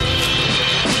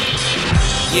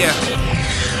Yeah.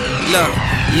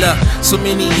 Look, so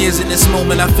many years in this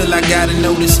moment, I feel I gotta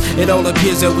notice. It all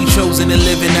appears that we chosen and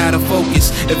living out of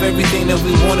focus. If everything that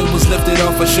we wanted was lifted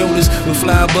off our shoulders, we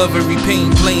fly above every pain,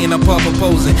 playing a part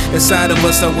proposing. Inside of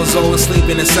us, I was always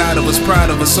sleeping inside of us, proud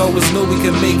of us. Always knew we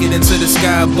could make it into the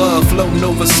sky above, floating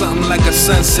over something like a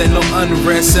sunset, no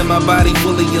unrest. And my body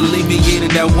fully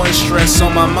alleviated that one stress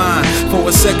on my mind. For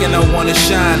a second, I wanna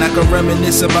shine. I can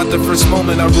reminisce about the first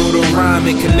moment I wrote a rhyme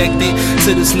and connected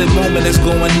to this lit moment that's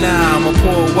going now. I'm a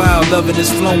poor wild, loving is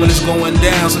flowing, it's going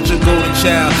down. Such a golden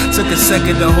child. Took a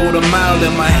second to hold a mile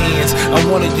in my hands. I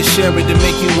wanted to share it to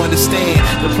make you understand.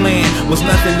 The plan was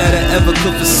nothing that I ever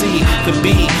could foresee. Could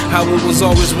be how it was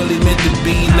always really meant to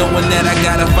be. Knowing that I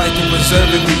gotta fight to preserve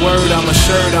every word. I'm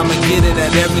assured I'ma get it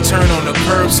at every turn on the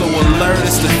curb. So alert,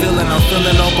 it's the feeling I'm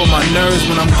feeling off on my nerves.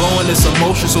 When I'm going, this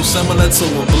emotion so similar to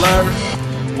a blur.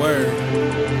 Word,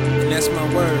 and that's my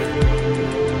word.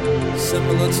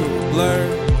 Similar to a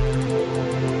blur.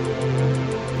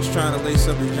 Trying to lace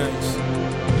up your joints.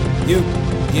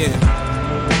 Yeah.